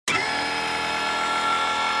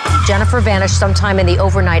Jennifer vanished sometime in the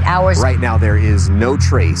overnight hours. Right now, there is no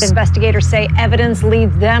trace. Investigators say evidence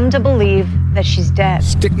leads them to believe that she's dead.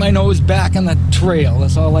 Stick my nose back on the trail.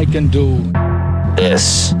 That's all I can do.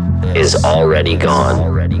 This is Already Gone.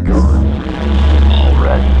 Already Gone.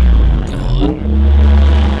 Already Gone.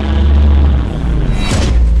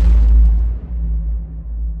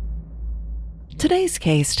 Today's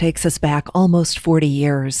case takes us back almost 40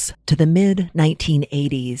 years to the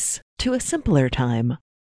mid-1980s, to a simpler time,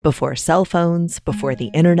 before cell phones, before the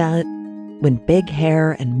internet, when big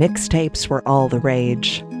hair and mixtapes were all the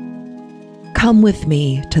rage. Come with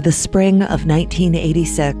me to the spring of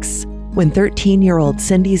 1986, when 13-year-old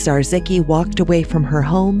Cindy Zarzycki walked away from her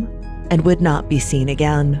home and would not be seen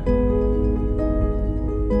again.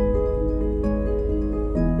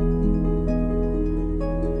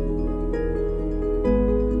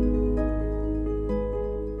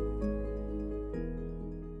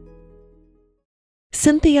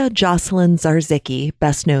 Cynthia Jocelyn Zarzycki,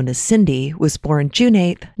 best known as Cindy, was born June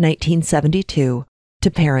 8, 1972,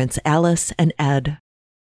 to parents Alice and Ed.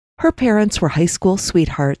 Her parents were high school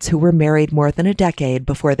sweethearts who were married more than a decade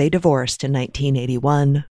before they divorced in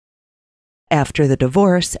 1981. After the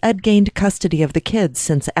divorce, Ed gained custody of the kids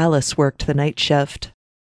since Alice worked the night shift.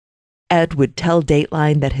 Ed would tell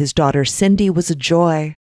Dateline that his daughter Cindy was a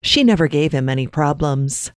joy. She never gave him any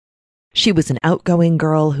problems. She was an outgoing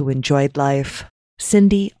girl who enjoyed life.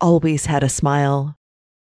 Cindy always had a smile.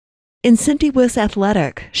 And Cindy was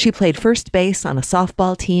athletic. She played first base on a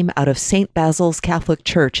softball team out of St. Basil's Catholic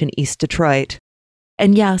Church in East Detroit.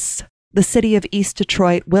 And yes, the city of East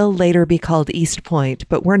Detroit will later be called East Point,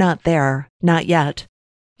 but we're not there, not yet.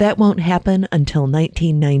 That won't happen until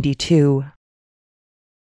 1992.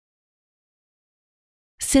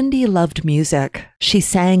 Cindy loved music. She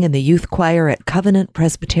sang in the youth choir at Covenant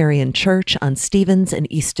Presbyterian Church on Stevens in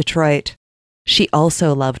East Detroit. She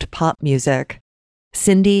also loved pop music.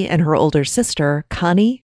 Cindy and her older sister,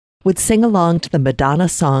 Connie, would sing along to the Madonna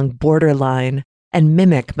song Borderline and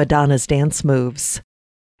mimic Madonna's dance moves.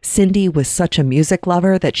 Cindy was such a music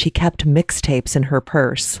lover that she kept mixtapes in her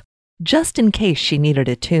purse, just in case she needed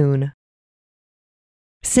a tune.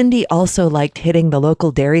 Cindy also liked hitting the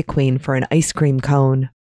local Dairy Queen for an ice cream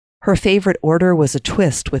cone. Her favorite order was a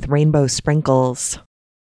twist with rainbow sprinkles.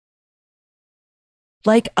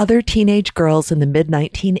 Like other teenage girls in the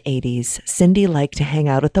mid-1980s, Cindy liked to hang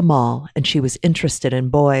out at the mall, and she was interested in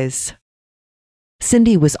boys.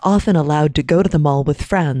 Cindy was often allowed to go to the mall with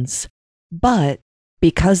friends, but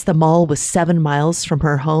because the mall was 7 miles from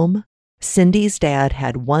her home, Cindy's dad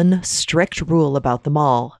had one strict rule about the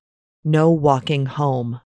mall: no walking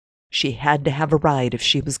home. She had to have a ride if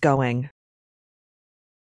she was going.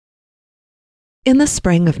 In the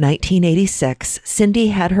spring of 1986, Cindy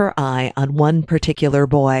had her eye on one particular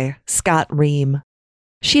boy, Scott Ream.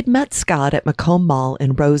 She'd met Scott at Macomb Mall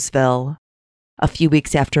in Roseville. A few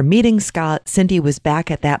weeks after meeting Scott, Cindy was back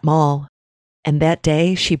at that mall, and that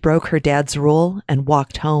day she broke her dad's rule and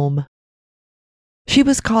walked home. She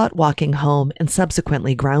was caught walking home and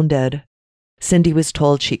subsequently grounded. Cindy was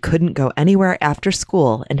told she couldn't go anywhere after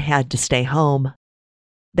school and had to stay home.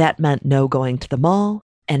 That meant no going to the mall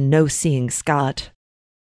and no seeing Scott.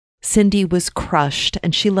 Cindy was crushed,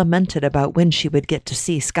 and she lamented about when she would get to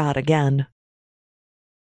see Scott again.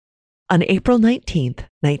 On April 19,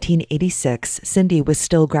 1986, Cindy was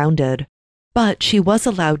still grounded, but she was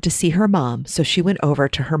allowed to see her mom, so she went over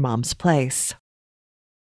to her mom's place.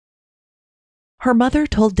 Her mother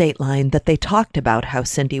told Dateline that they talked about how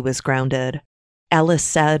Cindy was grounded. Alice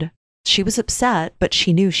said she was upset, but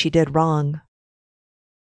she knew she did wrong.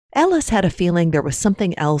 Alice had a feeling there was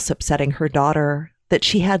something else upsetting her daughter, that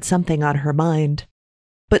she had something on her mind.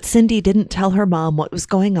 But Cindy didn't tell her mom what was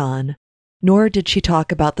going on, nor did she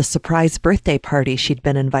talk about the surprise birthday party she'd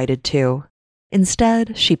been invited to.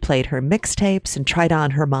 Instead, she played her mixtapes and tried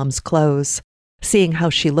on her mom's clothes, seeing how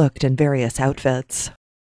she looked in various outfits.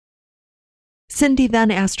 Cindy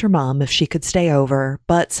then asked her mom if she could stay over,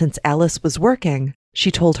 but since Alice was working,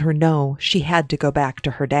 she told her no, she had to go back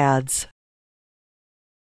to her dad's.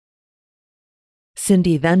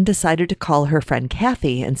 Cindy then decided to call her friend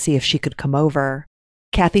Kathy and see if she could come over.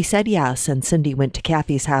 Kathy said yes, and Cindy went to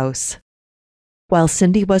Kathy's house. While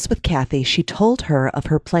Cindy was with Kathy, she told her of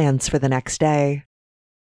her plans for the next day.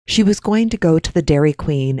 She was going to go to the Dairy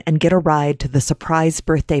Queen and get a ride to the surprise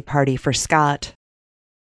birthday party for Scott.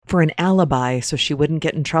 For an alibi so she wouldn't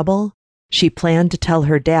get in trouble, she planned to tell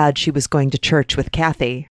her dad she was going to church with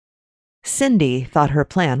Kathy. Cindy thought her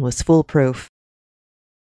plan was foolproof.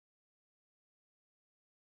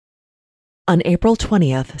 On April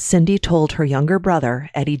 20th, Cindy told her younger brother,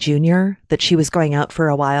 Eddie Jr., that she was going out for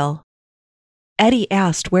a while. Eddie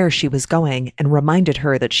asked where she was going and reminded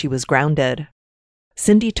her that she was grounded.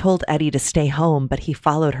 Cindy told Eddie to stay home, but he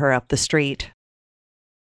followed her up the street.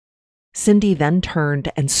 Cindy then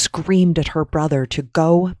turned and screamed at her brother to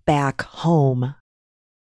go back home.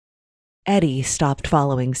 Eddie stopped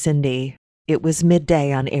following Cindy. It was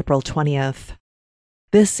midday on April 20th.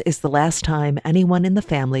 This is the last time anyone in the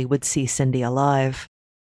family would see Cindy alive.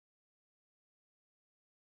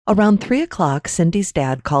 Around 3 o'clock, Cindy's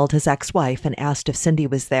dad called his ex-wife and asked if Cindy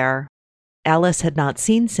was there. Alice had not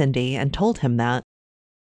seen Cindy and told him that.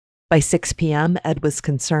 By 6 p.m., Ed was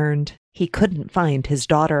concerned. He couldn't find his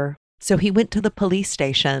daughter, so he went to the police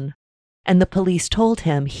station, and the police told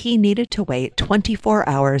him he needed to wait 24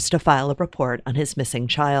 hours to file a report on his missing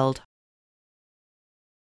child.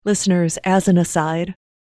 Listeners, as an aside,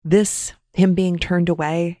 him being turned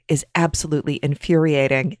away, is absolutely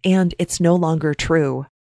infuriating, and it's no longer true.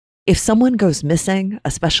 If someone goes missing,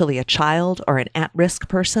 especially a child or an at-risk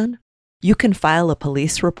person, you can file a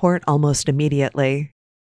police report almost immediately.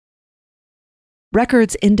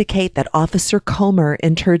 Records indicate that Officer Comer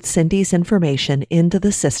entered Cindy's information into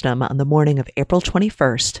the system on the morning of April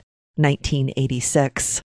 21st,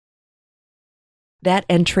 1986. That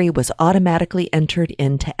entry was automatically entered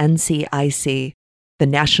into NCIC, the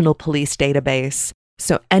National Police Database,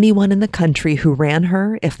 so anyone in the country who ran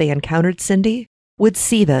her, if they encountered Cindy, would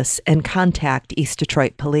see this and contact East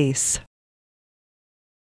Detroit Police.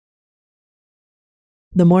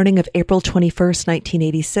 The morning of April 21st,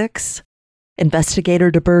 1986,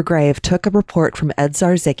 Investigator de Burgrave took a report from Ed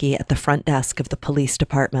Zarzycki at the front desk of the police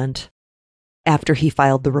department. After he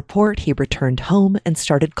filed the report, he returned home and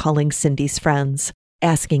started calling Cindy's friends,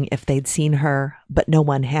 asking if they'd seen her, but no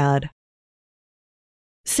one had.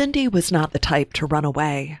 Cindy was not the type to run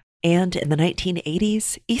away, and in the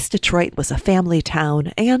 1980s, East Detroit was a family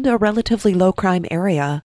town and a relatively low-crime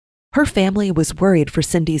area. Her family was worried for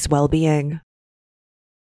Cindy's well-being.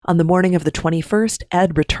 On the morning of the 21st,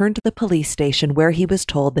 Ed returned to the police station where he was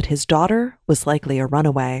told that his daughter was likely a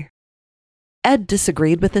runaway. Ed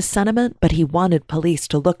disagreed with this sentiment, but he wanted police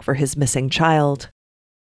to look for his missing child.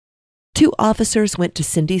 2 officers went to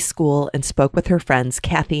Cindy's school and spoke with her friends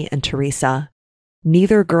Kathy and Teresa.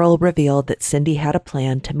 Neither girl revealed that Cindy had a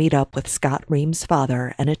plan to meet up with Scott Ream's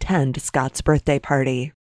father and attend Scott's birthday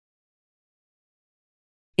party.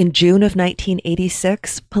 In June of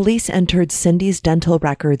 1986, police entered Cindy's dental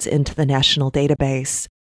records into the national database.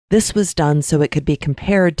 This was done so it could be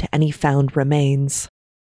compared to any found remains.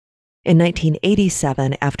 In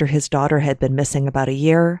 1987, after his daughter had been missing about a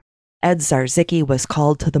year, Ed Zarzycki was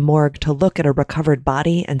called to the morgue to look at a recovered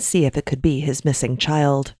body and see if it could be his missing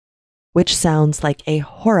child, which sounds like a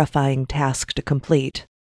horrifying task to complete,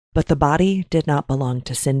 but the body did not belong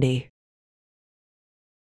to Cindy.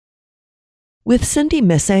 With Cindy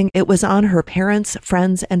missing, it was on her parents,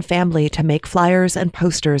 friends, and family to make flyers and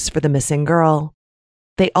posters for the missing girl.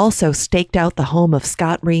 They also staked out the home of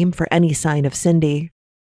Scott Ream for any sign of Cindy.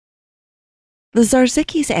 The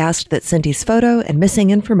Zarzyckis asked that Cindy's photo and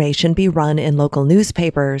missing information be run in local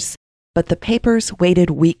newspapers, but the papers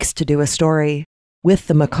waited weeks to do a story, with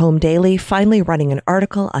the Macomb Daily finally running an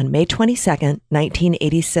article on May 22,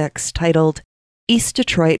 1986, titled, "East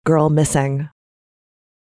Detroit Girl Missing."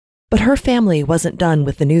 But her family wasn't done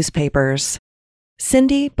with the newspapers.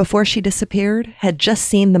 Cindy, before she disappeared, had just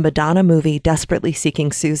seen the Madonna movie Desperately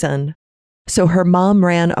Seeking Susan, so her mom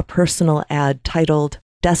ran a personal ad titled,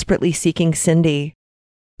 "Desperately Seeking Cindy,"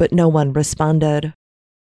 but no one responded.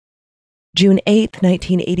 June 8,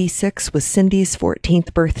 1986 was Cindy's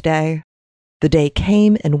 14th birthday. The day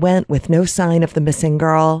came and went with no sign of the missing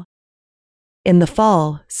girl. In the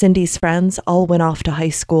fall, Cindy's friends all went off to high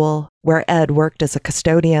school, where Ed worked as a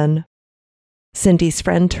custodian. Cindy's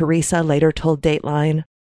friend Teresa later told Dateline,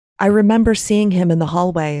 "I remember seeing him in the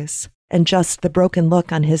hallways, and just the broken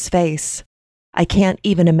look on his face. I can't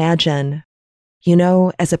even imagine. You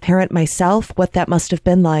know, as a parent myself, what that must have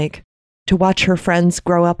been like, to watch her friends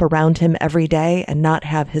grow up around him every day and not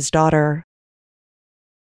have his daughter."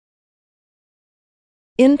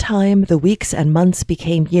 In time, the weeks and months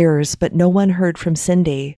became years, but no one heard from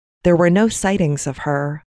Cindy. There were no sightings of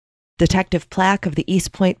her. Detective Plack of the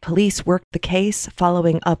East Point Police worked the case,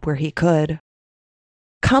 following up where he could.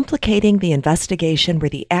 Complicating the investigation were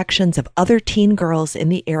the actions of other teen girls in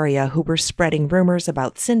the area who were spreading rumors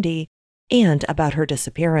about Cindy and about her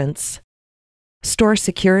disappearance. Store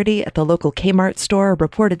security at the local Kmart store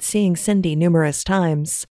reported seeing Cindy numerous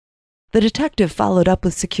times. The detective followed up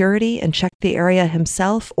with security and checked the area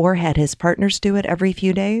himself or had his partners do it every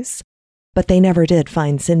few days, but they never did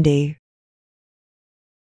find Cindy.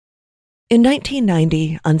 In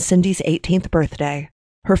 1990, on Cindy's 18th birthday,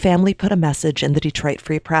 her family put a message in the Detroit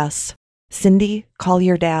Free Press. "Cindy, call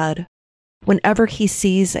your dad. Whenever he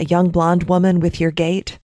sees a young blonde woman with your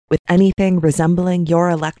gait, with anything resembling your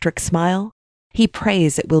electric smile, he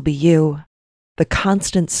prays it will be you. The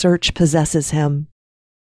constant search possesses him."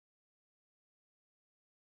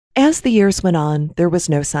 As the years went on, there was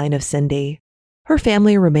no sign of Cindy. Her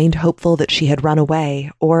family remained hopeful that she had run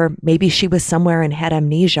away, or maybe she was somewhere and had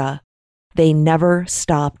amnesia. They never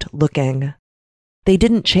stopped looking. They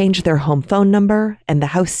didn't change their home phone number, and the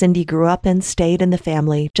house Cindy grew up in stayed in the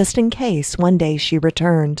family just in case one day she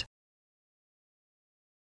returned.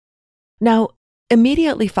 Now,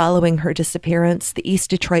 immediately following her disappearance, the East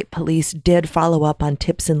Detroit police did follow up on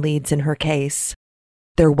tips and leads in her case.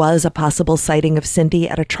 There was a possible sighting of Cindy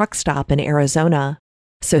at a truck stop in Arizona,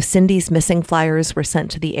 so Cindy's missing flyers were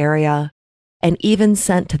sent to the area and even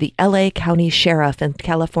sent to the LA County Sheriff in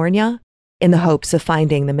California in the hopes of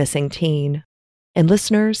finding the missing teen. And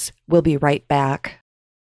listeners, we'll be right back.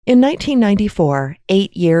 In 1994,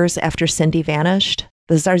 8 years after Cindy vanished,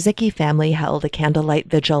 the Zarzycki family held a candlelight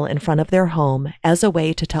vigil in front of their home as a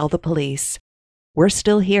way to tell the police, "We're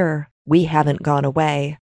still here. We haven't gone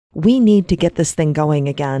away. We need to get this thing going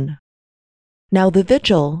again." Now, the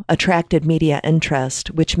vigil attracted media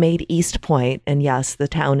interest, which made East Point, and yes, the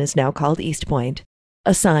town is now called East Point,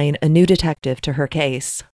 assign a new detective to her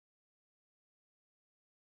case.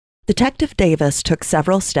 Detective Davis took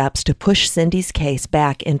several steps to push Cindy's case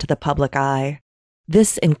back into the public eye.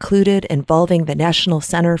 This included involving the National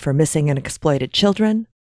Center for Missing and Exploited Children,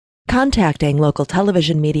 contacting local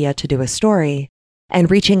television media to do a story, and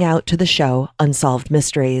reaching out to the show Unsolved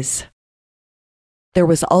Mysteries. There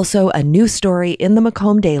was also a new story in the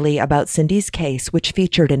Macomb Daily about Cindy's case, which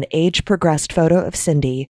featured an age-progressed photo of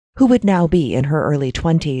Cindy, who would now be in her early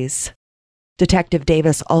 20s. Detective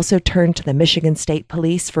Davis also turned to the Michigan State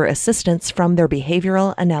Police for assistance from their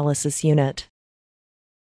Behavioral Analysis Unit.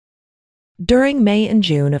 During May and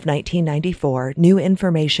June of 1994, new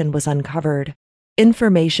information was uncovered.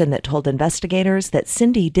 Information that told investigators that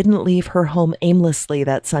Cindy didn't leave her home aimlessly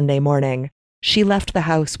that Sunday morning. She left the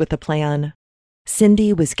house with a plan.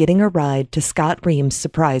 Cindy was getting a ride to Scott Ream's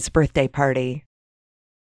surprise birthday party.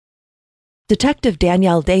 Detective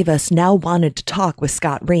Danielle Davis now wanted to talk with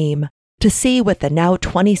Scott Ream to see what the now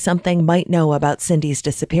 20-something might know about Cindy's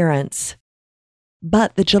disappearance.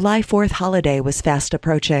 But the July 4th holiday was fast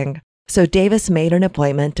approaching, so Davis made an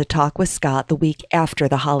appointment to talk with Scott the week after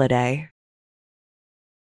the holiday.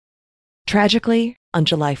 Tragically, on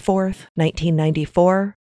July 4th,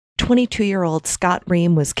 1994, 22-year-old Scott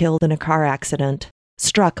Ream was killed in a car accident,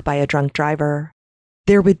 struck by a drunk driver.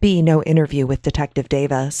 There would be no interview with Detective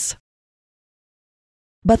Davis.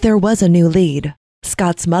 But there was a new lead.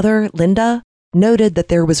 Scott's mother, Linda, noted that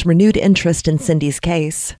there was renewed interest in Cindy's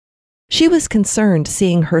case. She was concerned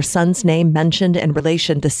seeing her son's name mentioned in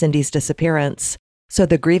relation to Cindy's disappearance, so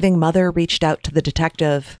the grieving mother reached out to the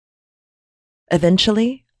detective.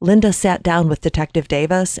 Eventually, Linda sat down with Detective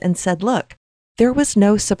Davis and said, "Look, there was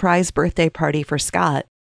no surprise birthday party for Scott.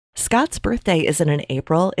 Scott's birthday isn't in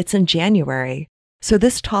April, it's in January, so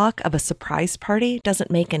this talk of a surprise party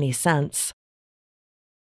doesn't make any sense."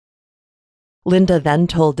 Linda then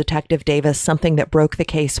told Detective Davis something that broke the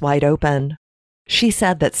case wide open. She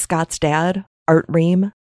said that Scott's dad, Art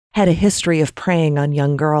Ream, had a history of preying on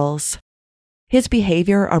young girls. His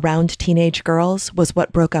behavior around teenage girls was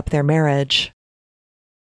what broke up their marriage.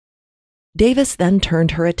 Davis then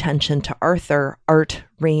turned her attention to Art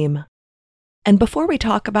Ream. And before we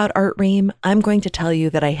talk about Art Ream, I'm going to tell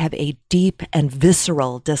you that I have a deep and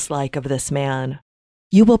visceral dislike of this man.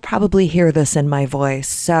 You will probably hear this in my voice,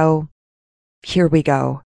 so here we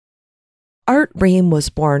go. Art Ream was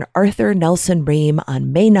born Arthur Nelson Ream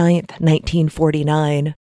on May 9,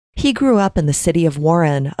 1949. He grew up in the city of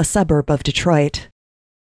Warren, a suburb of Detroit.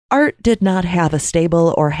 Art did not have a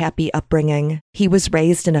stable or happy upbringing. He was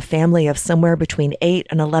raised in a family of somewhere between 8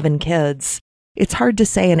 and 11 kids. It's hard to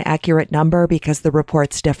say an accurate number because the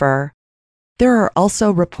reports differ. There are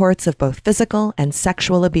also reports of both physical and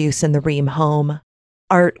sexual abuse in the Ream home.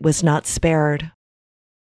 Art was not spared.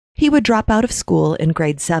 He would drop out of school in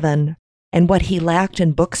grade 7, and what he lacked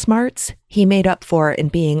in book smarts, he made up for in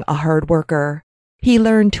being a hard worker. He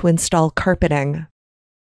learned to install carpeting.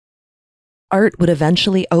 Art would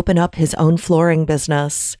eventually open up his own flooring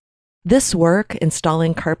business. This work,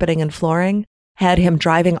 installing carpeting and flooring, had him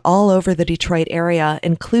driving all over the Detroit area,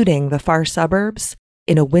 including the far suburbs,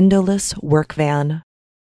 in a windowless work van.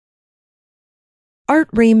 Art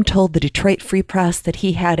Ream told the Detroit Free Press that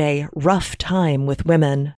he had a rough time with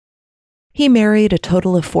women. He married a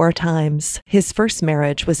total of 4 times. His first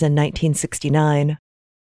marriage was in 1969.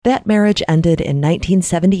 That marriage ended in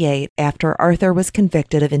 1978 after Arthur was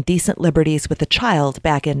convicted of indecent liberties with a child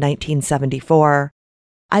back in 1974.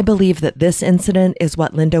 I believe that this incident is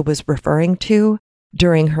what Linda was referring to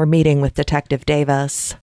during her meeting with Detective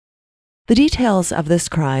Davis. The details of this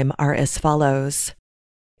crime are as follows.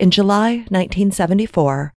 In July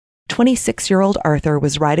 1974, 26-year-old Arthur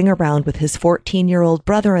was riding around with his 14-year-old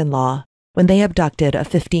brother-in-law when they abducted a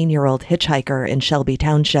 15-year-old hitchhiker in Shelby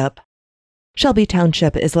Township. Shelby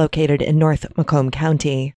Township is located in North Macomb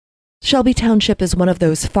County. Shelby Township is one of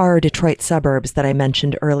those far Detroit suburbs that I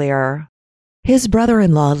mentioned earlier. His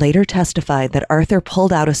brother-in-law later testified that Arthur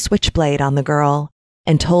pulled out a switchblade on the girl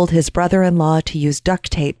and told his brother-in-law to use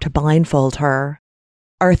duct tape to blindfold her.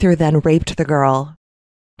 Arthur then raped the girl.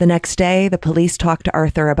 The next day, the police talked to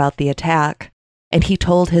Arthur about the attack, and he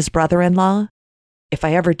told his brother-in-law, "If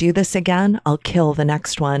I ever do this again, I'll kill the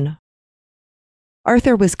next one."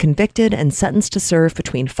 Arthur was convicted and sentenced to serve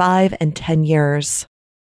between 5 and 10 years.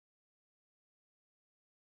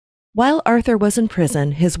 While Arthur was in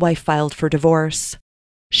prison, his wife filed for divorce.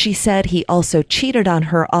 She said he also cheated on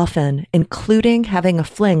her often, including having a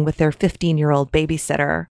fling with their 15-year-old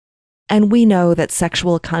babysitter. And we know that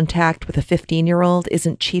sexual contact with a 15-year-old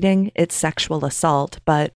isn't cheating, it's sexual assault,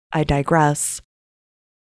 but I digress.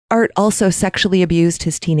 Art also sexually abused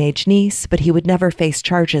his teenage niece, but he would never face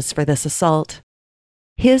charges for this assault.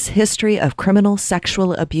 His history of criminal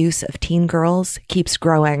sexual abuse of teen girls keeps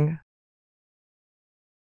growing.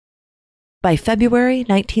 By February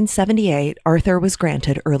 1978, Arthur was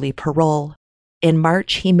granted early parole. In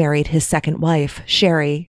March, he married his second wife,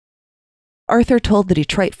 Sherry. Arthur told the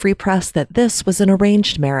Detroit Free Press that this was an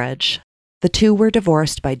arranged marriage. The two were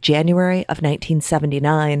divorced by January of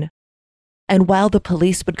 1979. And while the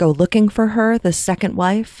police would go looking for her, the second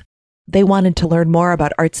wife, they wanted to learn more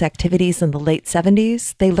about Art's activities in the late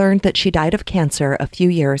 70s. They learned that she died of cancer a few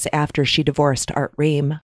years after she divorced Art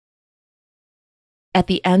Ream. At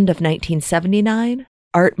the end of 1979,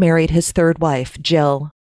 Art married his third wife, Jill.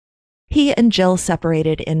 He and Jill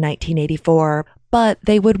separated in 1984, but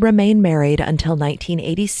they would remain married until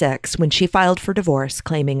 1986 when she filed for divorce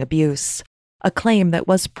claiming abuse, a claim that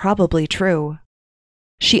was probably true.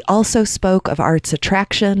 She also spoke of Art's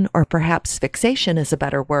attraction, or perhaps fixation is a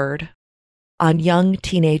better word, on young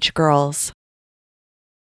teenage girls.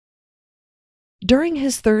 During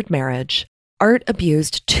his third marriage, Art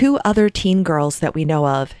abused 2 other teen girls that we know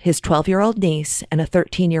of, his 12-year-old niece and a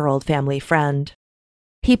 13-year-old family friend.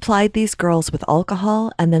 He plied these girls with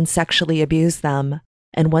alcohol and then sexually abused them,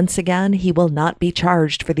 and once again, he will not be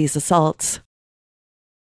charged for these assaults.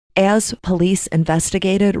 As police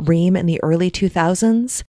investigated Ream in the early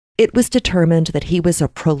 2000s, it was determined that he was a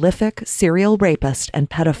prolific serial rapist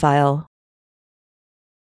and pedophile.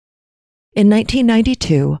 In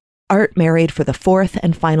 1992, Art married for the 4th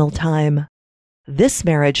and final time. This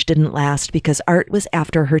marriage didn't last because Art was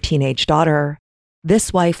after her teenage daughter.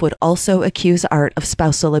 This wife would also accuse Art of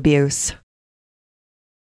spousal abuse.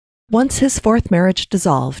 Once his 4th marriage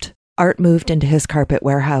dissolved, Art moved into his carpet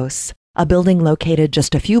warehouse, a building located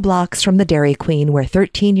just a few blocks from the Dairy Queen where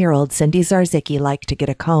 13-year-old Cindy Zarzycki liked to get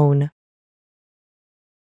a cone.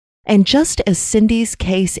 And just as Cindy's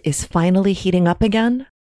case is finally heating up again,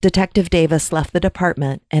 Detective Davis left the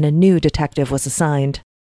department and a new detective was assigned,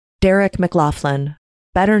 Derek McLaughlin,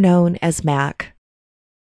 better known as Mac.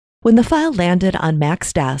 When the file landed on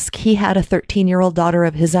Mac's desk, he had a 13-year-old daughter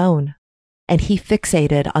of his own, and he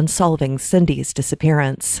fixated on solving Cindy's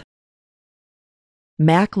disappearance.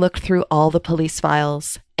 Mac looked through all the police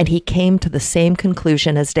files, and he came to the same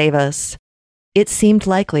conclusion as Davis. It seemed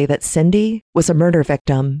likely that Cindy was a murder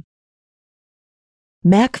victim.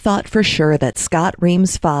 Mac thought for sure that Scott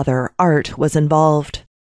Ream's father, Art, was involved.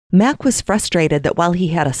 Mac was frustrated that while he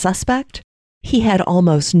had a suspect, he had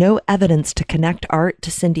almost no evidence to connect Art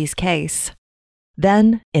to Cindy's case.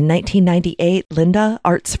 Then, in 1998, Linda,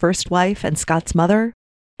 Art's first wife and Scott's mother,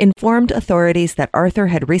 informed authorities that Arthur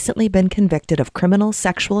had recently been convicted of criminal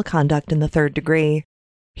sexual conduct in the 3rd degree.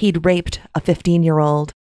 He'd raped a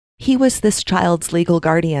 15-year-old. He was this child's legal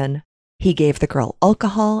guardian. He gave the girl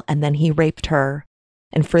alcohol and then he raped her.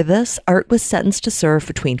 And for this, Art was sentenced to serve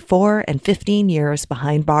between 4 and 15 years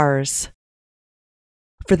behind bars.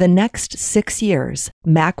 For the next 6 years,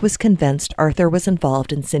 Mac was convinced Arthur was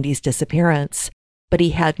involved in Cindy's disappearance, but he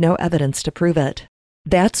had no evidence to prove it.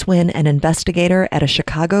 That's when an investigator at a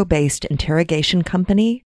Chicago-based interrogation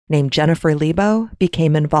company named Jennifer Lebo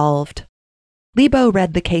became involved. Lebo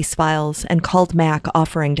read the case files and called Mac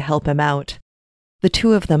offering to help him out. The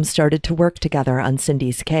two of them started to work together on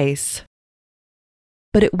Cindy's case.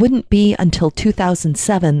 But it wouldn't be until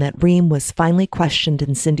 2007 that Ream was finally questioned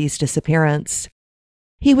in Cindy's disappearance.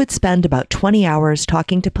 He would spend about 20 hours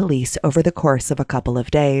talking to police over the course of a couple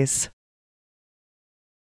of days.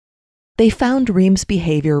 They found Ream's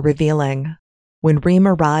behavior revealing. When Ream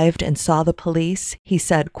arrived and saw the police, he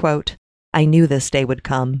said, quote, "I knew this day would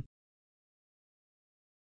come."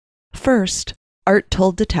 First, Art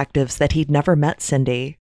told detectives that he'd never met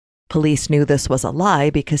Cindy. Police knew this was a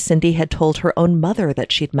lie because Cindy had told her own mother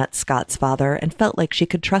that she'd met Scott's father and felt like she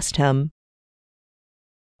could trust him.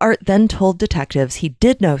 Art then told detectives he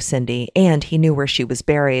did know Cindy and he knew where she was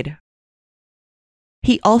buried.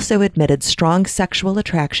 He also admitted strong sexual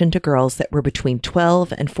attraction to girls that were between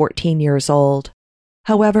 12 and 14 years old.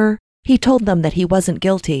 However, he told them that he wasn't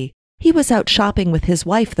guilty. He was out shopping with his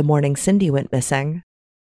wife the morning Cindy went missing.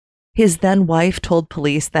 His then-wife told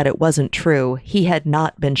police that it wasn't true. He had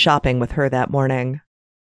not been shopping with her that morning.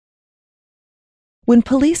 When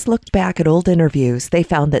police looked back at old interviews, they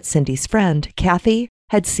found that Cindy's friend, Kathy,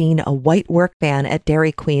 had seen a white work van at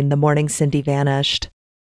Dairy Queen the morning Cindy vanished.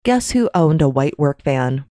 Guess who owned a white work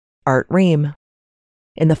van? Art Ream.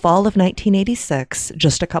 In the fall of 1986,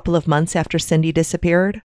 just a couple of months after Cindy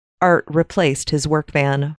disappeared, Art replaced his work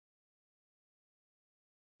van.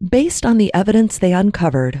 Based on the evidence they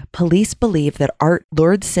uncovered, police believe that Art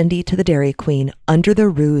lured Cindy to the Dairy Queen under the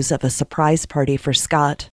ruse of a surprise party for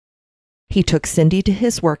Scott. He took Cindy to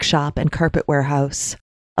his workshop and carpet warehouse,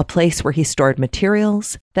 a place where he stored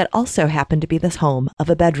materials that also happened to be the home of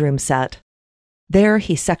a bedroom set. There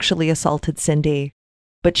he sexually assaulted Cindy,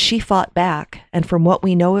 but she fought back, and from what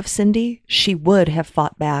we know of Cindy, she would have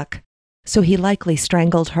fought back, so he likely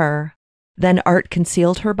strangled her. Then Art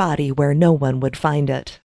concealed her body where no one would find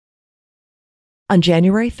it. On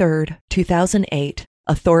January 3, 2008,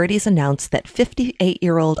 authorities announced that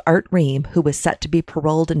 58-year-old Art Ream, who was set to be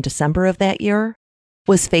paroled in December of that year,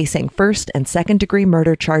 was facing first- and second-degree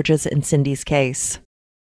murder charges in Cindy's case.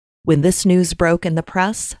 When this news broke in the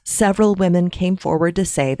press, several women came forward to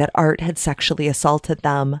say that Art had sexually assaulted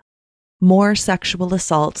them. More sexual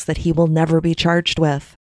assaults that he will never be charged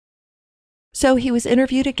with. So he was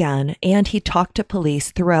interviewed again, and he talked to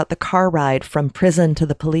police throughout the car ride from prison to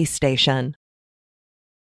the police station.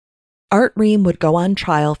 Art Ream would go on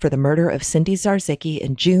trial for the murder of Cindy Zarzycki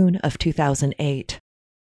in June of 2008.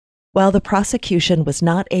 While the prosecution was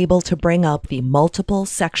not able to bring up the multiple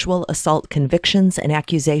sexual assault convictions and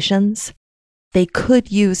accusations, they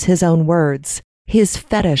could use his own words, his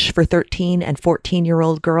fetish for 13 and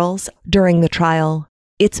 14-year-old girls, during the trial.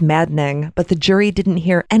 It's maddening, but the jury didn't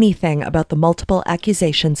hear anything about the multiple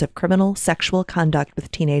accusations of criminal sexual conduct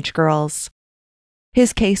with teenage girls.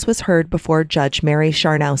 His case was heard before Judge Mary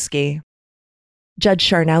Charnowski. Judge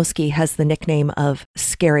Charnowski has the nickname of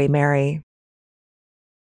Scary Mary.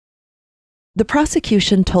 The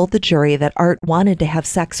prosecution told the jury that Art wanted to have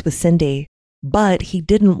sex with Cindy, but he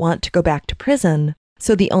didn't want to go back to prison,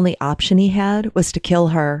 so the only option he had was to kill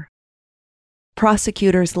her.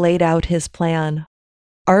 Prosecutors laid out his plan.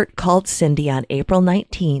 Art called Cindy on April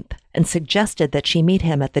 19th and suggested that she meet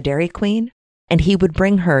him at the Dairy Queen, and he would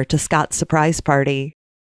bring her to Scott's surprise party.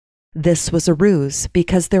 This was a ruse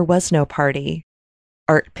because there was no party.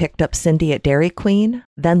 Art picked up Cindy at Dairy Queen,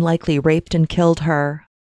 then likely raped and killed her.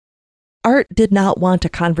 Art did not want a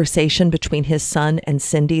conversation between his son and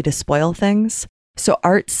Cindy to spoil things, so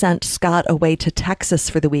Art sent Scott away to Texas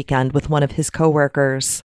for the weekend with one of his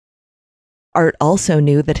coworkers. Art also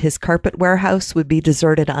knew that his carpet warehouse would be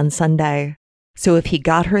deserted on Sunday, so if he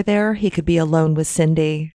got her there, he could be alone with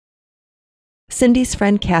Cindy. Cindy's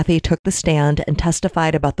friend Kathy took the stand and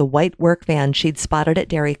testified about the white work van she'd spotted at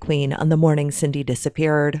Dairy Queen on the morning Cindy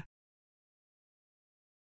disappeared.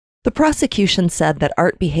 The prosecution said that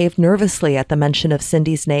Art behaved nervously at the mention of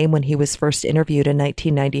Cindy's name when he was first interviewed in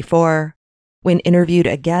 1994. When interviewed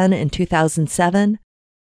again in 2007,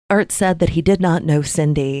 Art said that he did not know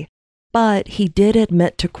Cindy, but he did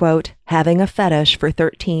admit to, quote, having a fetish for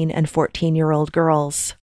 13 and 14-year-old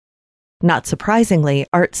girls. Not surprisingly,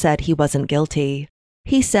 Art said he wasn't guilty.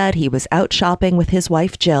 He said he was out shopping with his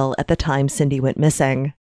wife Jill at the time Cindy went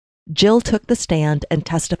missing. Jill took the stand and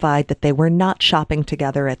testified that they were not shopping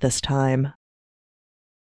together at this time.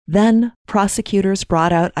 Then, prosecutors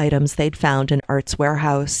brought out items they'd found in Art's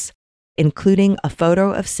warehouse, including a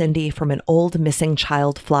photo of Cindy from an old missing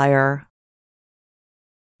child flyer.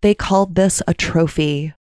 They called this a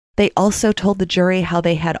trophy. They also told the jury how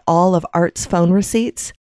they had all of Art's phone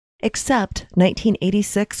receipts, except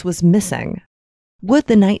 1986 was missing. Would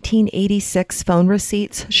the 1986 phone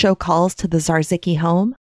receipts show calls to the Zarzycki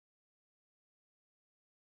home?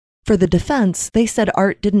 For the defense, they said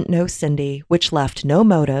Art didn't know Cindy, which left no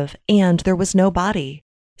motive, and there was no body.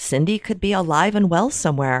 Cindy could be alive and well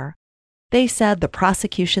somewhere. They said the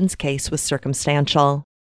prosecution's case was circumstantial.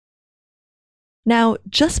 Now,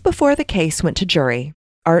 just before the case went to jury,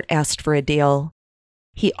 Art asked for a deal.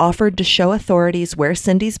 He offered to show authorities where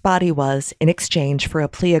Cindy's body was in exchange for a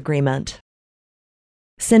plea agreement.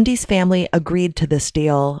 Cindy's family agreed to this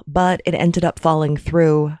deal, but it ended up falling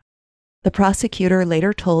through. The prosecutor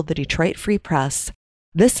later told the Detroit Free Press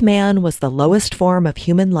this man was the lowest form of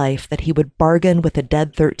human life that he would bargain with a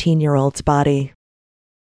dead 13-year-old's body.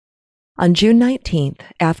 On June 19th,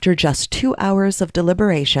 after just 2 hours of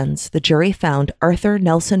deliberations, the jury found Arthur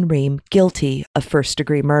Nelson Ream guilty of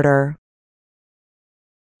first-degree murder.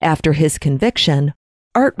 After his conviction,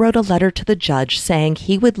 Art wrote a letter to the judge saying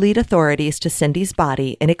he would lead authorities to Cindy's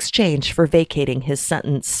body in exchange for vacating his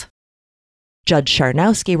sentence. Judge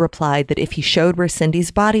Charnowski replied that if he showed where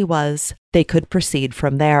Cindy's body was, they could proceed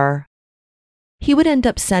from there. He would end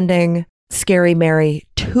up sending Scary Mary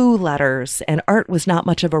 2 letters, and Art was not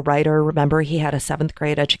much of a writer. Remember, he had a 7th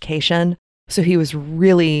grade education, so he was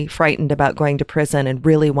really frightened about going to prison and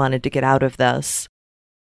really wanted to get out of this.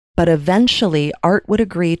 But eventually, Art would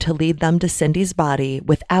agree to lead them to Cindy's body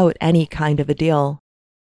without any kind of a deal.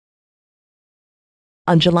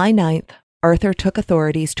 On July 9th, Arthur took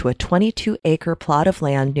authorities to a 22-acre plot of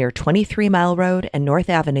land near 23 Mile Road and North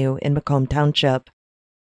Avenue in Macomb Township.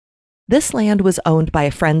 This land was owned by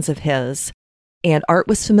friends of his, and Art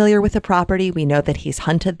was familiar with the property. We know that he's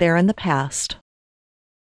hunted there in the past.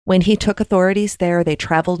 When he took authorities there, they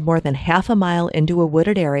traveled more than half a mile into a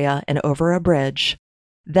wooded area and over a bridge.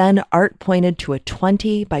 Then Art pointed to a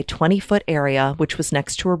 20 by 20-foot area, which was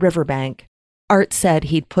next to a riverbank. Art said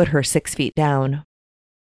he'd put her 6 feet down.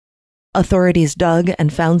 Authorities dug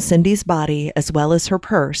and found Cindy's body as well as her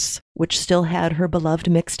purse, which still had her beloved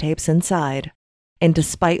mixtapes inside. And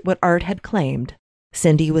despite what Art had claimed,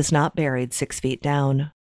 Cindy was not buried 6 feet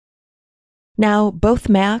down. Now, both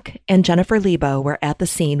Mac and Jennifer Lebo were at the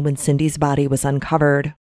scene when Cindy's body was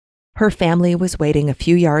uncovered. Her family was waiting a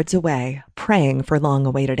few yards away, praying for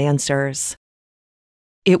long-awaited answers.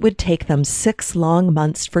 It would take them 6 long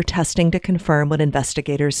months for testing to confirm what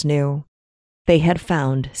investigators knew. They had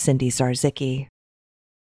found Cindy Zarzycki.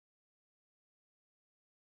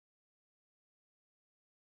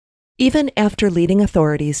 Even after leading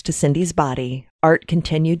authorities to Cindy's body, Art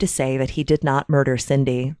continued to say that he did not murder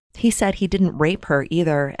Cindy. He said he didn't rape her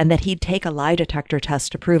either, and that he'd take a lie detector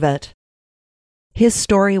test to prove it. His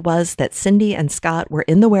story was that Cindy and Scott were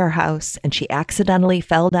in the warehouse and she accidentally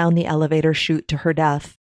fell down the elevator chute to her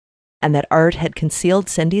death, and that Art had concealed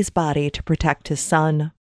Cindy's body to protect his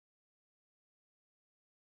son.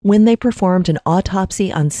 When they performed an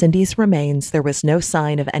autopsy on Cindy's remains, there was no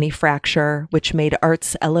sign of any fracture, which made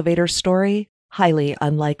Art's elevator story highly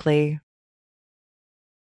unlikely.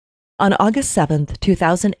 On August 7,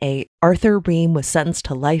 2008, Arthur Ream was sentenced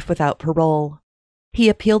to life without parole. He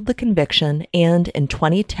appealed the conviction, and in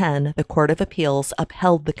 2010, the Court of Appeals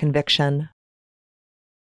upheld the conviction.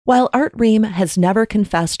 While Art Ream has never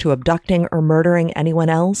confessed to abducting or murdering anyone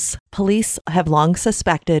else, police have long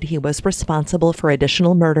suspected he was responsible for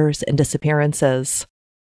additional murders and disappearances.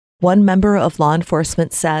 One member of law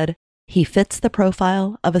enforcement said, "He fits the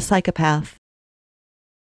profile of a psychopath."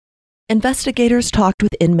 Investigators talked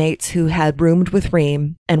with inmates who had roomed with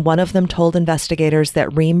Ream, and one of them told investigators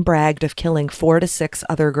that Ream bragged of killing 4 to 6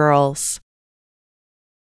 other girls.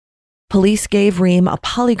 Police gave Ream a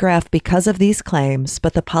polygraph because of these claims,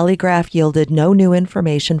 but the polygraph yielded no new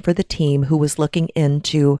information for the team who was looking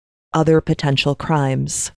into other potential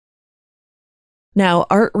crimes. Now,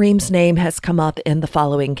 Art Ream's name has come up in the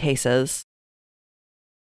following cases: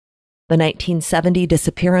 the 1970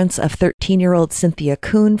 disappearance of 13-year-old Cynthia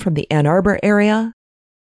Kuhn from the Ann Arbor area,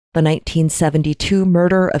 the 1972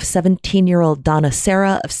 murder of 17-year-old Donna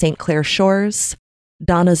Sarah of St. Clair Shores.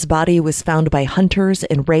 Donna's body was found by hunters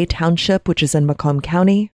in Ray Township, which is in Macomb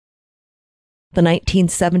County. The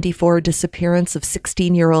 1974 disappearance of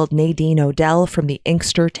 16-year-old Nadine O'Dell from the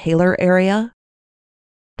Inkster-Taylor area.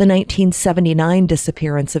 The 1979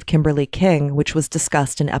 disappearance of Kimberly King, which was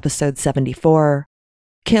discussed in episode 74.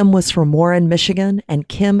 Kim was from Warren, Michigan, and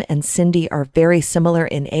Kim and Cindy are very similar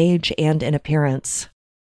in age and in appearance.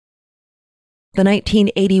 The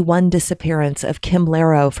 1981 disappearance of Kim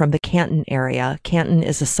Larrow from the Canton area. Canton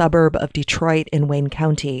is a suburb of Detroit in Wayne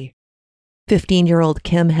County. 15-year-old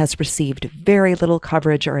Kim has received very little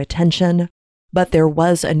coverage or attention, but there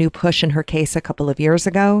was a new push in her case a couple of years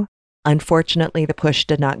ago. Unfortunately, the push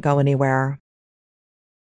did not go anywhere.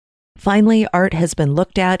 Finally, Art has been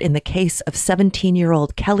looked at in the case of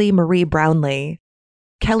 17-year-old Kellie Marie Brownlee.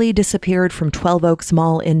 Kellie disappeared from 12 Oaks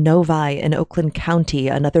Mall in Novi in Oakland County,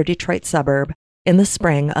 another Detroit suburb, in the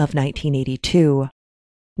spring of 1982.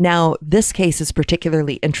 Now, this case is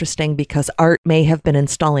particularly interesting because Art may have been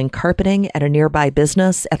installing carpeting at a nearby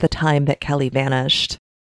business at the time that Kellie vanished.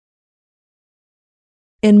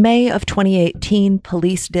 In May of 2018,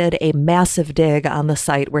 police did a massive dig on the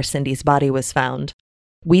site where Cindy's body was found.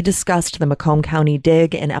 We discussed the Macomb County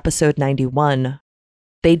dig in episode 91.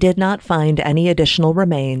 They did not find any additional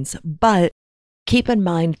remains, but keep in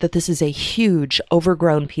mind that this is a huge,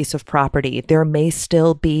 overgrown piece of property. There may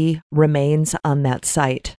still be remains on that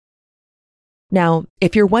site. Now,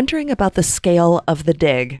 if you're wondering about the scale of the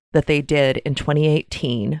dig that they did in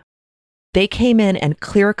 2018, they came in and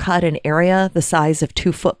clear-cut an area the size of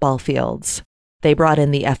 2 football fields. They brought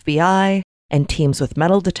in the FBI and teams with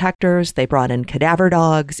metal detectors. They brought in cadaver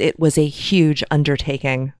dogs. It was a huge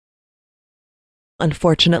undertaking.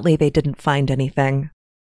 Unfortunately, they didn't find anything.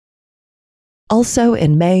 Also,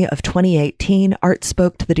 in May of 2018, Art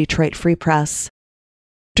spoke to the Detroit Free Press.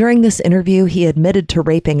 During this interview, he admitted to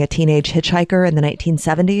raping a teenage hitchhiker in the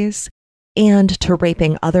 1970s and to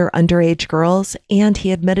raping other underage girls, and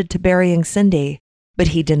he admitted to burying Cindy, but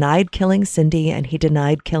he denied killing Cindy and he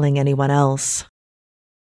denied killing anyone else.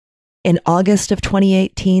 In August of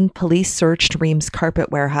 2018, police searched Ream's carpet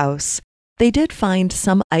warehouse. They did find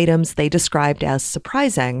some items they described as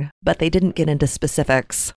surprising, but they didn't get into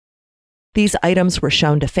specifics. These items were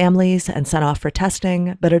shown to families and sent off for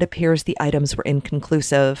testing, but it appears the items were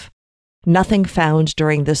inconclusive. Nothing found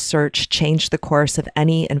during this search changed the course of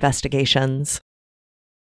any investigations.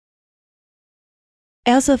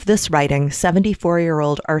 As of this writing,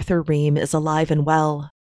 74-year-old Arthur Ream is alive and well.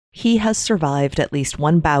 He has survived at least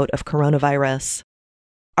one bout of coronavirus.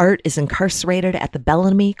 Art is incarcerated at the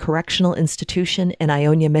Bellamy Correctional Institution in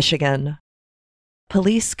Ionia, Michigan.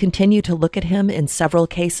 Police continue to look at him in several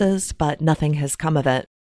cases, but nothing has come of it.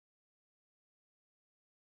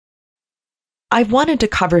 I've wanted to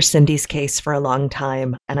cover Cindy's case for a long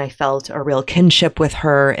time, and I felt a real kinship with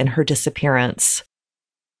her and her disappearance.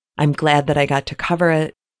 I'm glad that I got to cover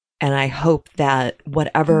it, and I hope that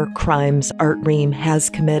whatever crimes Art Ream has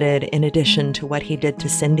committed in addition to what he did to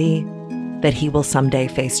Cindy, that he will someday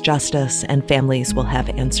face justice and families will have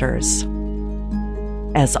answers.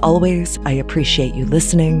 As always, I appreciate you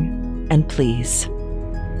listening, and please,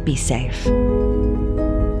 be safe.